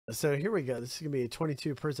So here we go. This is going to be a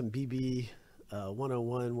 22 Prism BB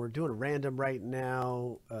 101. We're doing a random right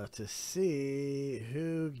now to see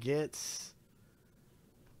who gets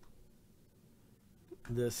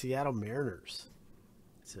the Seattle Mariners.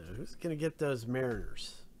 So who's going to get those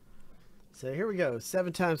Mariners? So here we go.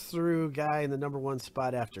 7 times through. Guy in the number 1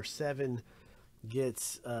 spot after 7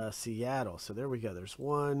 gets Seattle. So there we go. There's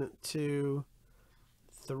 1, 2,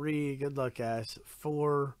 3. Good luck, guys.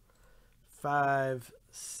 4, 5,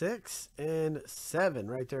 6, and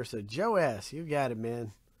 7 right there. So Joe S., you got it,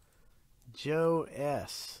 man. Joe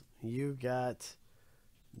S., you got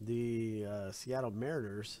the Seattle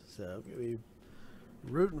Mariners. So I'm going to be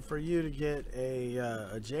rooting for you to get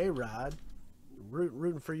a J-Rod.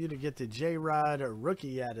 Rooting for you to get the J-Rod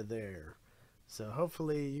rookie out of there. So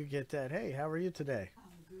hopefully you get that. Hey, how are you today?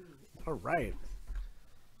 I'm good. All right.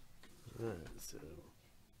 All right, so.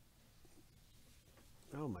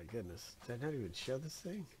 Oh my goodness. Did I not even show this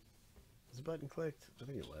thing? Was the button clicked? I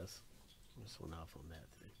think it was. I just went off on that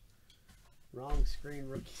thing. Wrong screen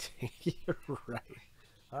rookie. You're right.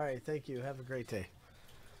 All right, thank you. Have a great day.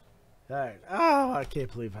 All right. Oh, I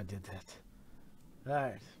can't believe I did that. All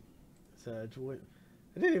right. So I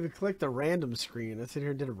didn't even click the random screen. I sit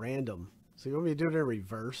here and did a random. So you want me to do it in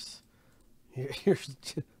reverse? Here's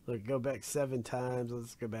look, go back 7 times.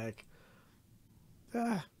 Let's go back.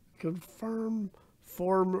 Confirm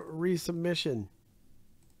form resubmission.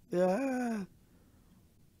 So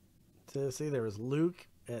see, there was Luke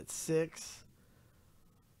at 6.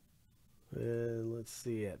 And let's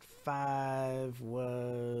see, at 5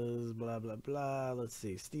 was blah, blah, blah. Let's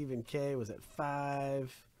see, Stephen K was at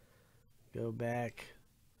 5. Go back.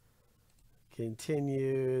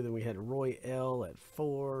 Continue. Then we had Roy L at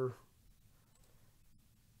 4.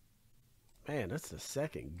 Man, that's the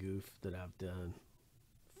second goof that I've done.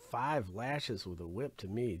 5 lashes with a whip to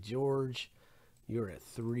me. George, you're at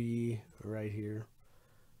 3 right here.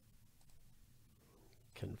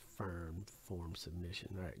 Confirm form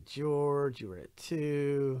submission. All right, George, you were at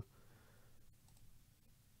 2.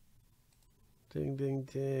 Ding, ding,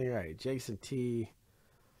 ding. All right, Jason T,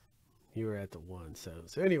 you were at the 1. So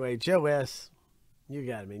anyway, Joe S., you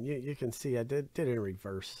got it, man. You can see I did it in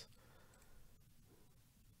reverse.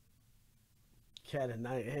 Cat of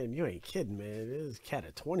 9. Hey, you ain't kidding, man. It is cat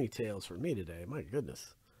of 20 tails for me today. My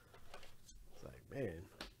goodness. It's like, man,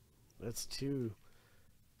 that's two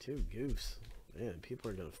goofs. Man,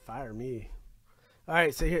 people are gonna fire me. All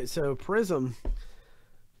right, so Prizm.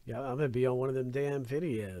 Yeah, I'm gonna be on one of them damn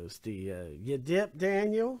videos. The you dip,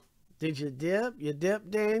 Daniel? Did you dip? You dip,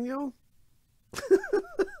 Daniel?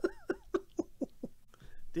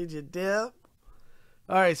 Did you dip?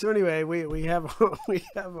 All right. So anyway, we have we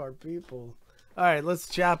have our people. All right, let's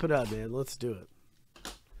chop it up, man. Let's do it.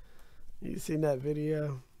 You seen that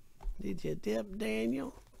video? Did you dip,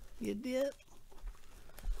 Daniel? You dip?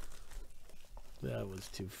 That was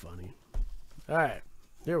too funny. All right,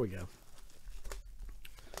 here we go.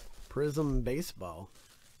 Prizm baseball.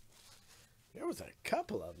 There was a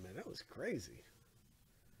couple of them, man. That was crazy.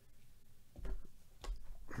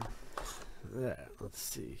 Yeah, let's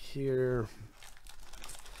see here.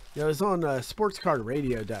 You know, it was on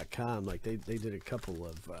sportscardradio.com. Like they did a couple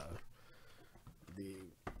of the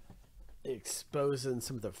exposing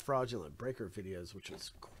some of the fraudulent breaker videos, which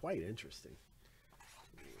was quite interesting.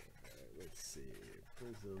 Let's see,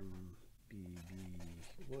 Prizm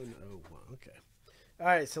BB101. Okay. All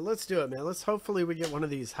right, so let's do it, man. Hopefully we get one of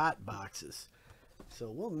these hot boxes. So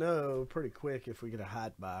we'll know pretty quick if we get a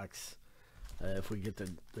hot box, if we get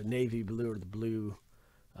the navy blue or the blue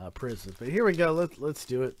Prizm. But here we go. Let's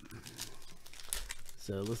do it.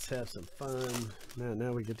 So let's have some fun.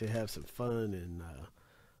 Now we get to have some fun and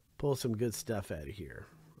pull some good stuff out of here.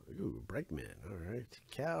 Ooh, Breakman. All right.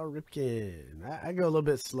 Cal Ripken. I go a little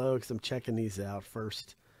bit slow because I'm checking these out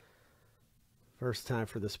first. First time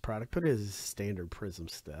for this product, but it is standard Prizm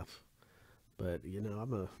stuff. But you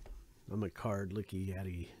know, I'm a card looky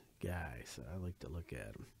atty guy, so I like to look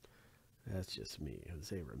at them. That's just me.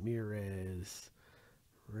 Jose Ramirez,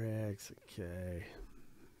 Rex. Okay,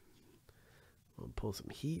 I'll pull some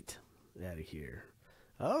heat out of here.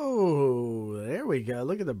 Oh, there we go.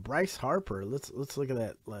 Look at the Bryce Harper. Let's look at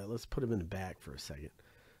that. Let's put him in the back for a second.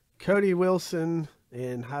 Cody Wilson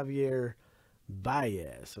and Javier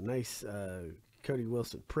Baez. So nice Cody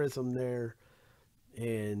Wilson Prizm there,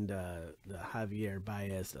 and the Javier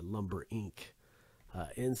Baez, the Lumber Ink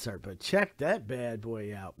insert. But check that bad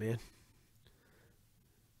boy out, man.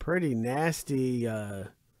 Pretty nasty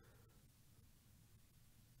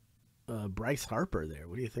Bryce Harper there.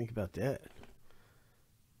 What do you think about that?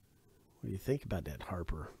 What do you think about that,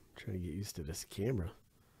 Harper? I'm trying to get used to this camera.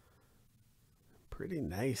 Pretty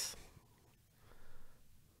nice.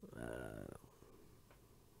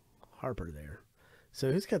 Harper there.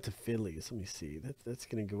 So who's got the Phillies? Let me see. That's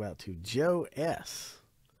going to go out to Joe S.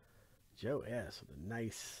 Joe S. with a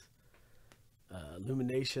nice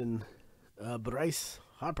illumination. Bryce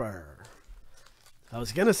Harper. I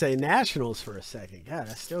was going to say Nationals for a second. God,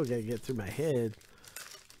 I still got to get through my head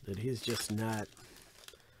that he's just not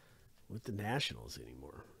with the Nationals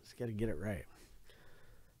anymore. He's got to get it right.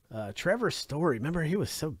 Trevor Story. Remember, he was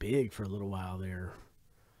so big for a little while there.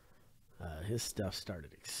 His stuff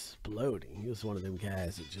started exploding. He was one of them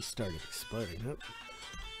guys that just started exploding.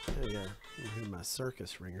 Oh, yeah. Here's my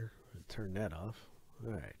circus ringer. Turn that off.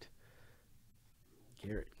 All right.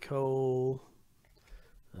 Garrett Cole.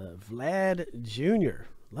 Vlad Jr.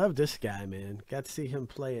 Love this guy, man. Got to see him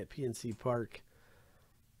play at PNC Park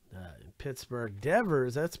in Pittsburgh.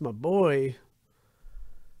 Devers, that's my boy.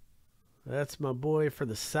 That's my boy for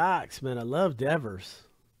the Sox, man. I love Devers.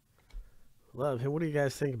 Love him. What do you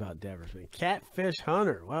guys think about Devers, man? Catfish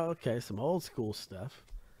Hunter. Well, okay, some old school stuff.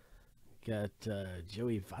 Got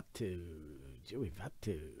Joey Votto. Joey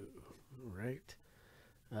Votto. All right.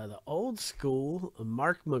 The old school,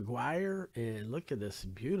 Mark McGuire. And look at this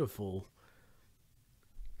beautiful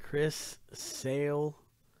Chris Sale.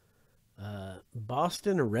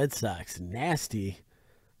 Boston Red Sox. Nasty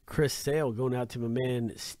Chris Sale going out to my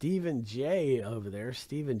man Stephen J over there.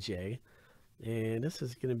 Stephen J. And this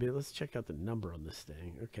is going to be, let's check out the number on this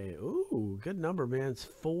thing. Okay. Ooh, good number, man. It's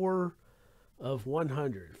 4 of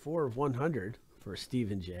 100. 4 of 100 for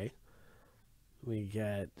Stephen J. We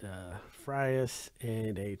got Frias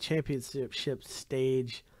and a championship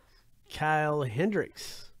stage, Kyle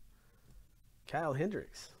Hendricks. Kyle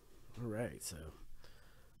Hendricks. All right. So,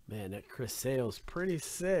 man, that Chris Sale's pretty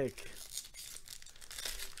sick.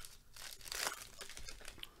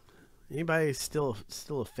 Anybody still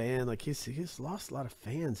a fan? Like he's lost a lot of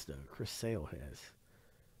fans though. Chris Sale has.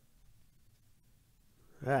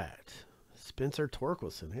 All right, Spencer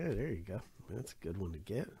Torkelson. Yeah, there you go. That's a good one to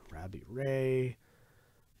get. Robbie Ray,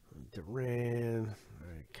 Duran.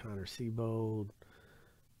 All right, Connor Seabold,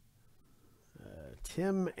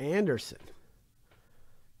 Tim Anderson.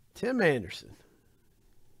 Tim Anderson.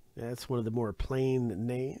 That's one of the more plain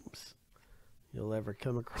names you'll ever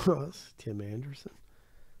come across. Tim Anderson.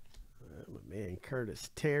 My man Curtis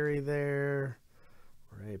Terry there.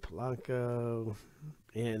 Ray Polanco.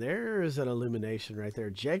 And there's an illumination right there.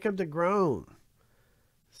 Jacob DeGrom.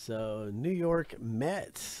 So, New York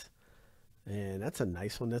Mets. And that's a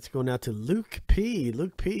nice one. That's going out to Luke P.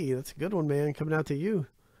 Luke P. That's a good one, man. Coming out to you.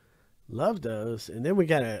 Love those. And then we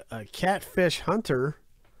got a Catfish Hunter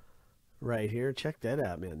right here. Check that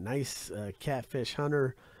out, man. Nice Catfish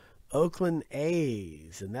Hunter. Oakland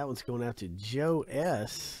A's. And that one's going out to Joe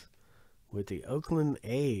S. with the Oakland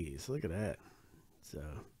A's. Look at that. So,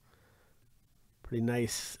 pretty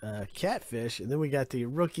nice Catfish. And then we got the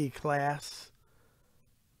rookie class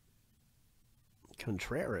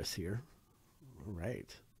Contreras here. All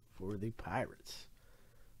right. For the Pirates.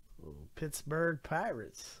 Little Pittsburgh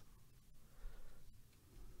Pirates.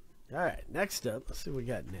 All right. Next up. Let's see what we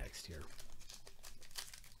got next here.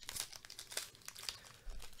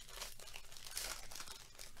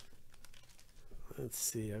 Let's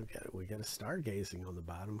see. We got a stargazing on the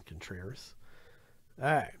bottom. Contreras.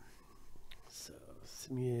 All right. So,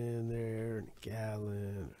 Simeon there.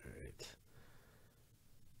 Gallon. All right.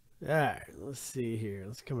 All right. Let's see here.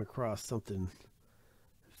 Let's come across something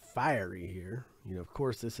fiery here. You know, of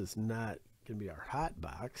course, this is not going to be our hot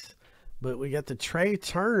box. But we got the Trey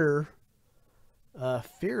Turner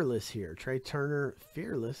Fearless here. Trey Turner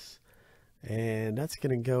Fearless. And that's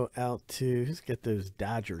going to go out to, who's got those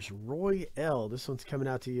Dodgers? Roy L. This one's coming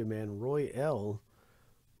out to you, man. Roy L.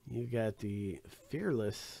 You got the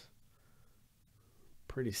Fearless.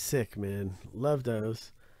 Pretty sick, man. Love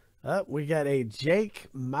those. We got a Jake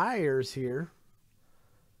Myers here.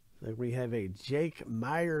 Like we have a Jake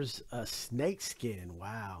Myers snakeskin.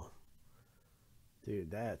 Wow. Dude,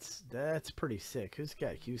 that's pretty sick. Who's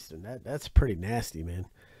got Houston? That's pretty nasty, man.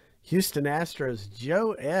 Houston Astros,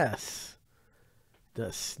 Joe S.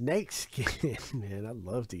 The snakeskin, man. I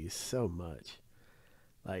love these so much.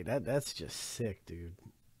 Like that's just sick, dude.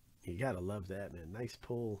 You gotta love that, man. Nice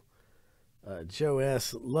pull. Joe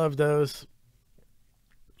S. Love those.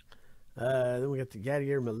 Then we got the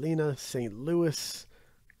Yadier Molina, St. Louis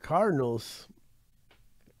Cardinals.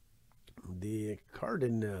 The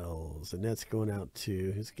Cardinals. And that's going out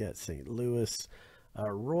to, who's got St. Louis?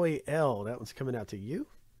 Roy L. That one's coming out to you.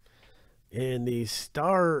 And the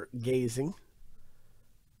Stargazing.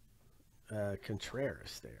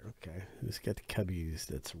 Contreras there. Okay. Who's got the Cubbies?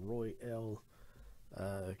 That's Roy L.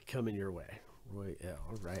 Coming your way. Roy L.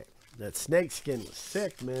 All right. That snake skin was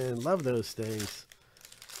sick, man. Love those things.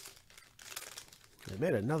 I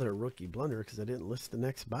made another rookie blunder because I didn't list the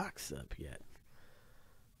next box up yet.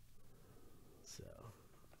 So,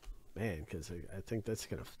 man, because I think that's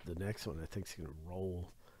going to, the next one I think is going to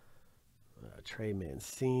roll. Trey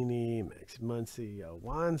Mancini, Max Muncy,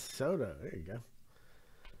 Juan Soto. There you go.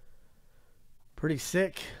 Pretty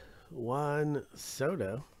sick. Juan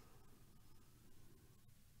Soto.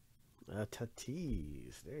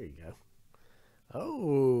 Tatis. There you go.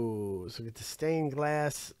 Oh, so we get the stained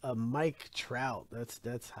glass Mike Trout.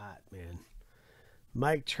 That's hot, man.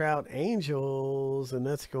 Mike Trout Angels, and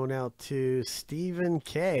that's going out to Stephen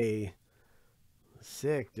K.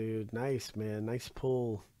 Sick, dude. Nice, man. Nice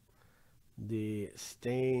pull. The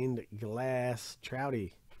stained glass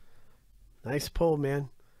Trouty. Nice pull, man.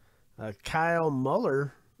 Kyle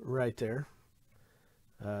Muller right there.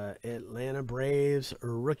 Atlanta Braves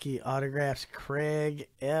rookie autographs, Craig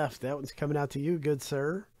F. That one's coming out to you, good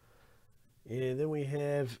sir. And then we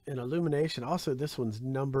have an illumination. Also, this one's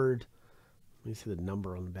numbered. Let me see the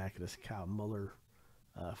number on the back of this Kyle Muller.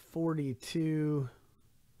 42.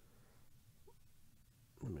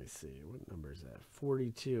 Let me see. What number is that?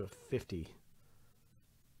 42 of 50.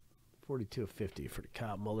 42 of 50 for the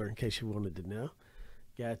Kyle Muller, in case you wanted to know.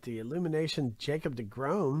 Got the illumination Jacob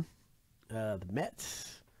deGrom. The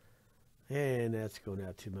Mets. And that's going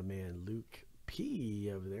out to my man Luke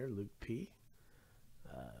P over there. Luke P.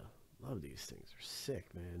 Love these things. They're sick,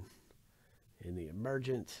 man. And the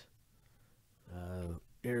emergent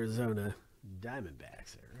Arizona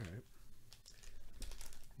Diamondbacks there. All right.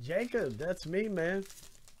 Jacob, that's me, man.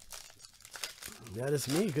 That is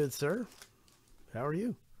me, good sir. How are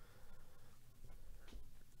you?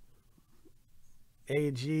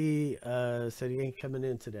 AG said he ain't coming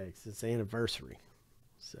in today because it's anniversary.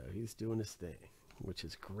 So he's doing his thing, which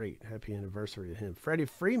is great. Happy anniversary to him. Freddie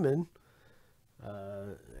Freeman,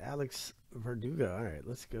 Alex Verdugo. All right,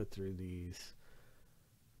 let's go through these.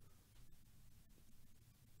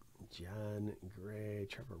 John Gray,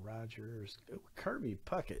 Trevor Rogers, Kirby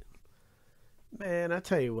Puckett. Man, I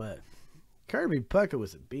tell you what, Kirby Puckett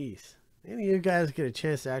was a beast. Any of you guys get a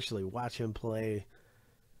chance to actually watch him play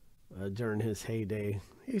during his heyday?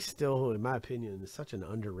 He's still, in my opinion, such an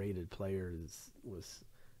underrated player. Was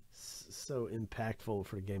so impactful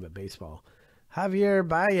for the game of baseball. Javier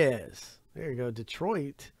Baez. There you go,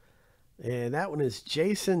 Detroit. And that one is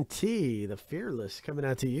Jason T, the Fearless, coming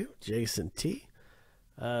out to you, Jason T.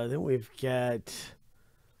 Then we've got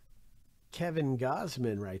Kevin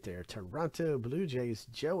Gausman right there. Toronto Blue Jays,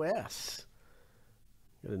 Joe S.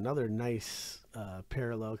 Got another nice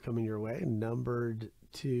parallel coming your way. Numbered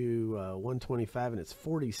to 125, and it's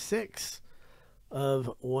 46 of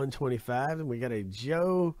 125. And we got a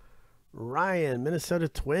Joe Ryan, Minnesota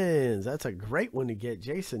Twins. That's a great one to get.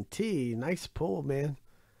 Jason T. Nice pull, man.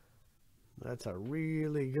 That's a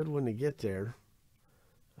really good one to get there.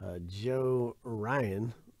 Joe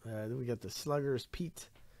Ryan. Then we got the Sluggers, Pete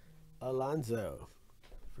Alonso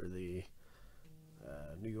for the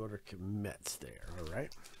New York Mets there. All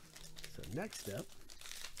right. So next up.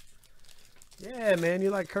 Yeah, man, you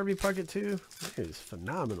like Kirby Puckett too? He was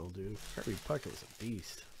phenomenal, dude. Kirby Puckett was a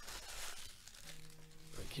beast.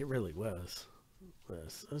 Like, he really was.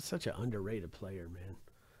 Was such an underrated player, man.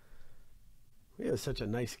 He was such a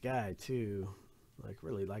nice guy too. Like,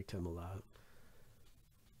 really liked him a lot.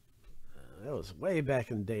 That was way back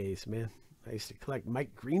in the days, man. I used to collect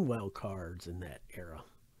Mike Greenwell cards in that era.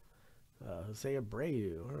 Jose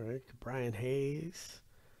Abreu, all right. Brian Hayes,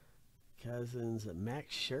 Cousins,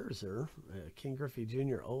 Max Scherzer, King Griffey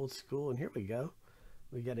Jr. old school. And here we go.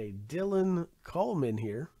 We got a Dylan Coleman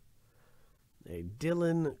here. A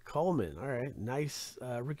Dylan Coleman. All right. Nice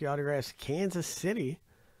rookie autographs. Kansas City.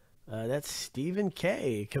 That's Stephen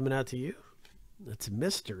K. coming out to you. That's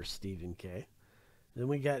Mr. Stephen K. Then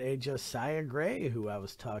we got a Josiah Gray, who I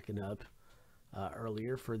was talking up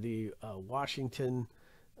earlier for the Washington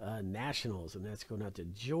Nationals, and that's going out to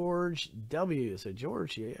George W. So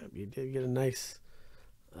George, yeah, you did get a nice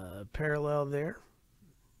parallel there,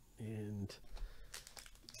 and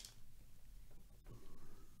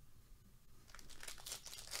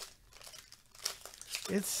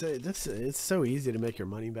it's so easy to make your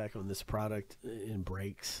money back on this product in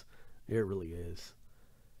breaks. It really is.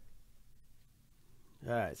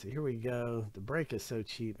 All right, so here we go. The break is so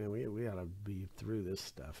cheap, man. We ought to be through this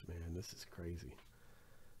stuff, man. This is crazy.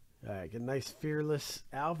 All right, get a nice Fearless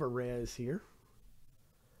Alvarez here.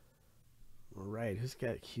 All right, who's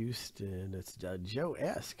got Houston? It's Joe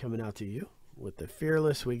S. coming out to you with the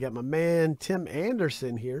Fearless. We got my man Tim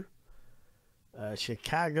Anderson here.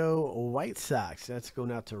 Chicago White Sox. That's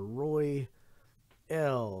going out to Roy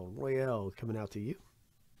Royale coming out to you.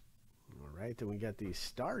 All right, then we got the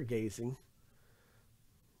Stargazing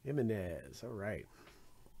Jimenez. All right,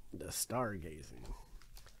 the Stargazing.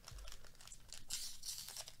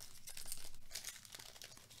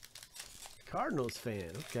 Cardinals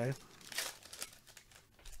fan, okay.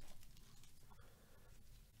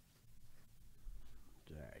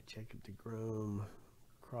 All right, Jacob DeGrom,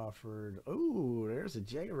 Crawford. Oh, there's a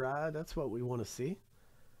J-Rod. That's what we want to see.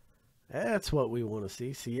 That's what we want to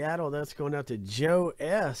see. Seattle, that's going out to Joe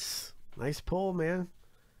S. Nice pull, man.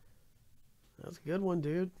 That's a good one,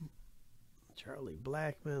 dude. Charlie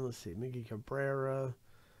Blackman. Let's see. Miggy Cabrera.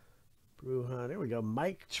 Bruhan. There we go.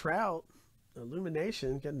 Mike Trout.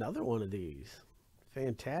 Illumination. Get another one of these.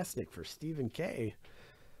 Fantastic for Stephen K.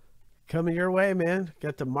 Coming your way, man.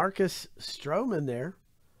 Got the Marcus Stroman there.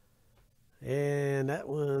 And that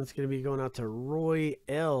one's going to be going out to Roy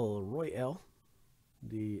L.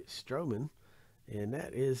 The Stroman. And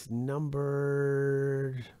that is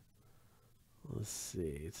numbered... Let's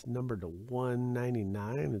see. It's numbered to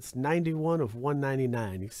 199. It's 91 of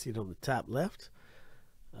 199. You can see it on the top left.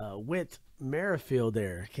 Whit Merrifield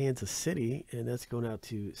there, Kansas City. And that's going out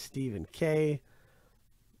to Stephen K.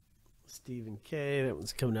 Stephen K. That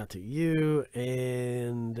one's coming out to you.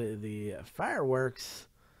 And the Fireworks,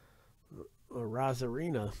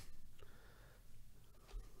 Rosarina.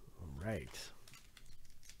 All right.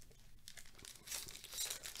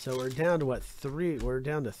 So we're down to what, 3? We're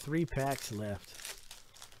down to 3 packs left.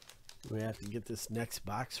 We have to get this next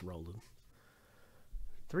box rolling.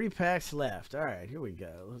 3 packs left. All right, here we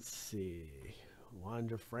go. Let's see.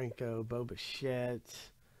 Wander Franco, Bo Bichette.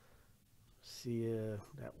 See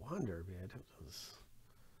that Wander, man. Where's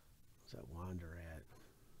that Wander at?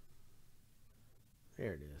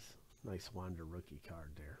 There it is. Nice Wander rookie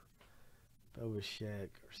card there. Bo Bichette,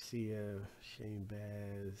 Garcia, Shane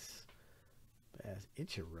Baz.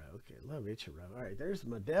 Ichiro. Okay, love Ichiro. All right, there's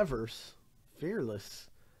my Devers. Fearless.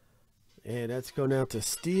 And that's going out to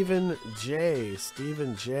Stephen J.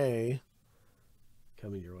 Stephen J.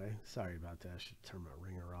 Coming your way. Sorry about that. I should turn my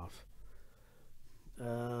ringer off.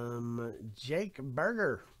 Jake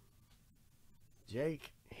Berger.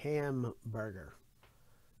 Jake Hamburger.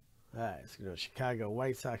 All right, let's go. Chicago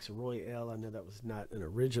White Sox, Roy L. I know that was not an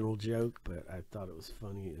original joke, but I thought it was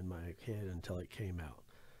funny in my head until it came out.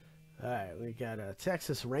 All right, we got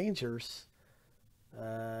Texas Rangers.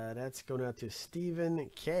 That's going out to Stephen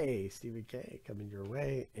K. Stephen K. coming your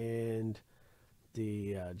way. And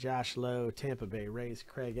the Josh Lowe, Tampa Bay Rays,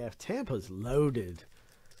 Craig F. Tampa's loaded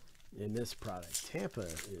in this product. Tampa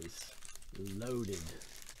is loaded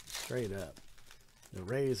straight up. The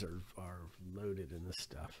Rays are loaded in this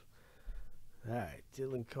stuff. All right,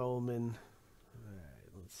 Dylan Coleman. All right,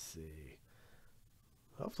 let's see.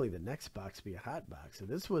 Hopefully the next box be a hot box. So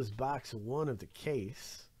this was box 1 of the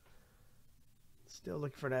case. Still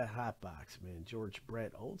looking for that hot box, man. George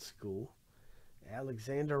Brett, old school.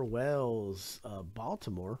 Alexander Wells,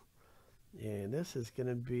 Baltimore. And this is going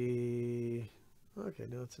to be... Okay,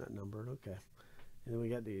 no, it's not numbered. Okay. And then we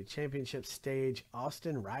got the championship stage.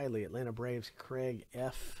 Austin Riley, Atlanta Braves, Craig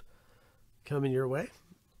F. coming your way.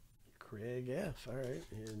 Craig F. All right.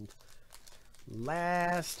 And...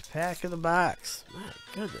 last pack of the box. My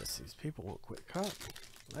goodness, these people won't quit calling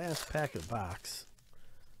me. Last pack of the box.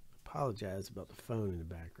 Apologize about the phone in the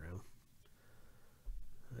background.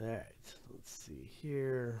 All right, let's see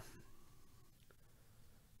here.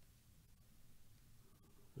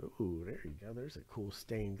 Oh, there you go. There's a cool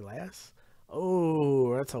stained glass.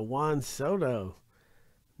 Oh, that's a Juan Soto.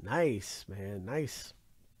 Nice, man. Nice.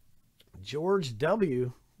 George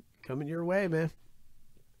W. coming your way, man.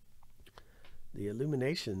 The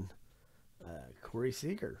Illumination, Corey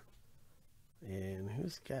Seager. And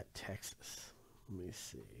who's got Texas? Let me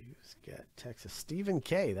see. Who's got Texas? Stephen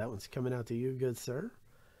K. That one's coming out to you, good sir.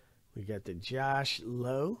 We got the Josh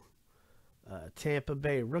Lowe, Tampa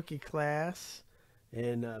Bay rookie class,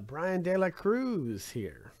 and Brian De La Cruz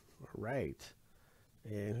here. All right.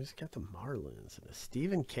 And who's got the Marlins? And a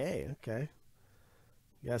Stephen K. Okay.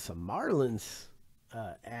 You got some Marlins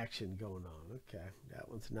action going on. Okay. That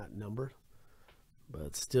one's not numbered,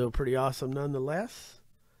 but still pretty awesome nonetheless.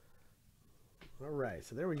 All right,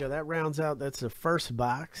 so there we go. That rounds out. That's the first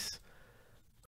box.